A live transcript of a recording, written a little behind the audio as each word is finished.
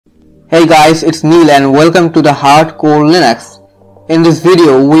Hey guys, it's Neil and welcome to the Hardcore Linux. In this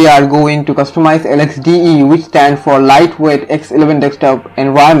video, we are going to customize Lxde, which stands for Lightweight X11 Desktop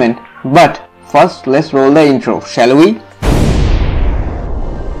Environment. But first, let's roll the intro, shall we?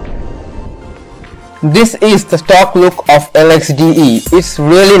 This is the stock look of Lxde. It's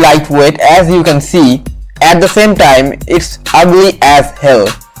really lightweight, as you can see. At the same time, it's ugly as hell.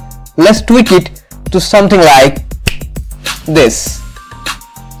 Let's tweak it to something like this.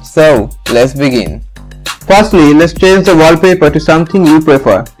 So let's begin. Firstly, let's change the wallpaper to something you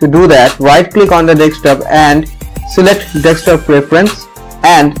prefer. To do that, right click on the desktop and select desktop preference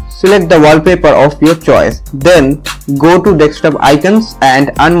and select the wallpaper of your choice. Then go to desktop icons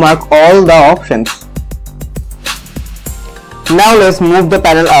and unmark all the options. Now let's move the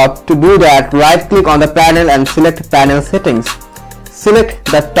panel up. To do that, right click on the panel and select panel settings. Select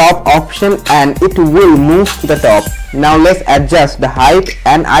the top option and it will move to the top. Now let's adjust the height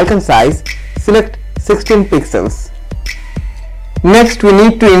and icon size. Select 16 pixels. Next, we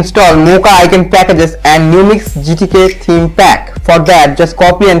need to install moka-icon packages and Numix GTK theme pack. For that, just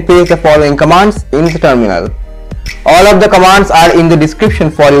copy and paste the following commands in the terminal. All of the commands are in the description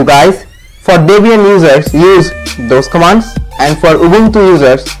for you guys. For Debian users, use those commands, and for Ubuntu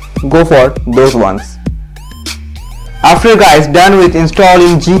users, go for those ones. After you guys done with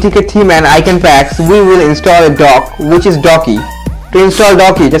installing GTK theme and icon packs, we will install a dock, which is Docky. To install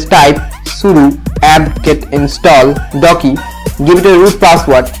Docky, just type sudo apt-get install Docky, give it a root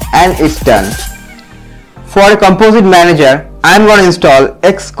password, and it's done. For a composite manager, I'm going to install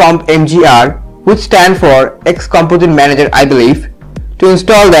xcompmgr, which stands for X Composite Manager, I believe. To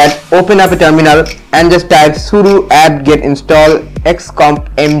install that, open up a terminal and just type sudo apt-get install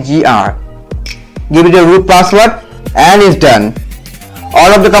xcompmgr. Give it a root password, and it's done.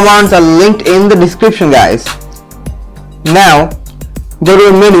 All of the commands are linked in the description, guys. Now go to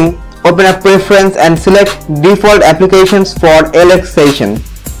your menu, open up preference and select default applications for Lxation.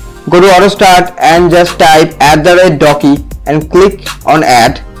 Go to auto start and just type @docky and click on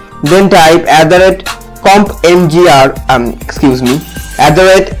add. Then type @compmgr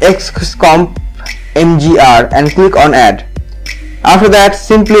 @xcompmgr and click on add. After that,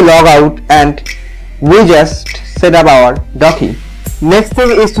 simply log out and we just set up our Docky. Next thing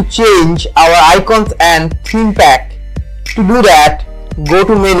is to change our icons and theme pack. To do that, go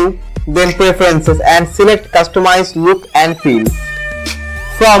to menu, then preferences and select customize look and feel.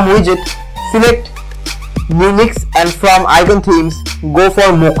 From widget, select Numix and from icon themes, go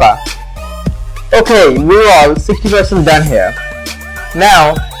for Mocha. Okay, we're all 60% done here.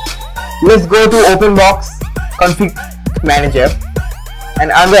 Now, let's go to open box config manager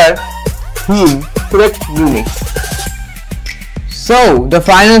and under theme, select Unix. So the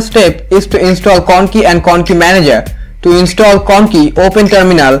final step is to install Conky and Conky manager. To install Conky, open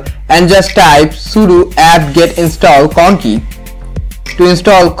terminal and just type sudo apt-get install Conky. To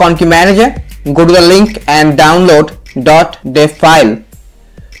install Conky manager, go to the link and download .dev file.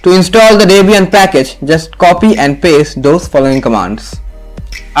 To install the Debian package, just copy and paste those following commands.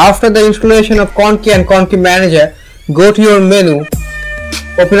 After the installation of Conky and Conky manager, go to your menu,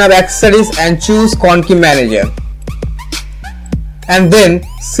 open up accessories and choose Conky manager. And then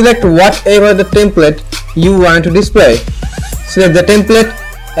select whatever the template you want to display. Select the template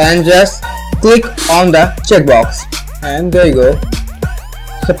and just click on the checkbox. And there you go.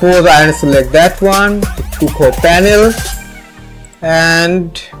 Suppose I select that one, the Cocoa panel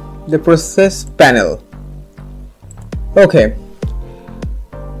and the process panel. Okay.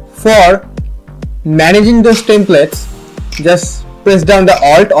 For managing those templates, just press down the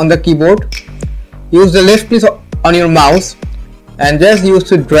Alt on the keyboard. Use the left click on your mouse and just use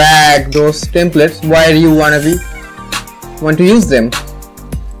to drag those templates where you want to use them.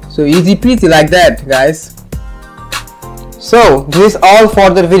 So easy peasy like that, guys. So this is all for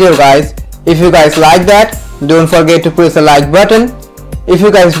the video, guys. If you guys like that, don't forget to press the like button. If you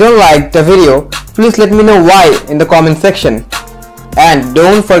guys don't like the video, please let me know why in the comment section. And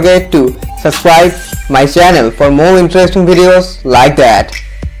don't forget to subscribe my channel for more interesting videos like that.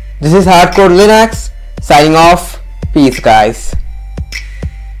 This is Hardcore Linux signing off. Peace, guys.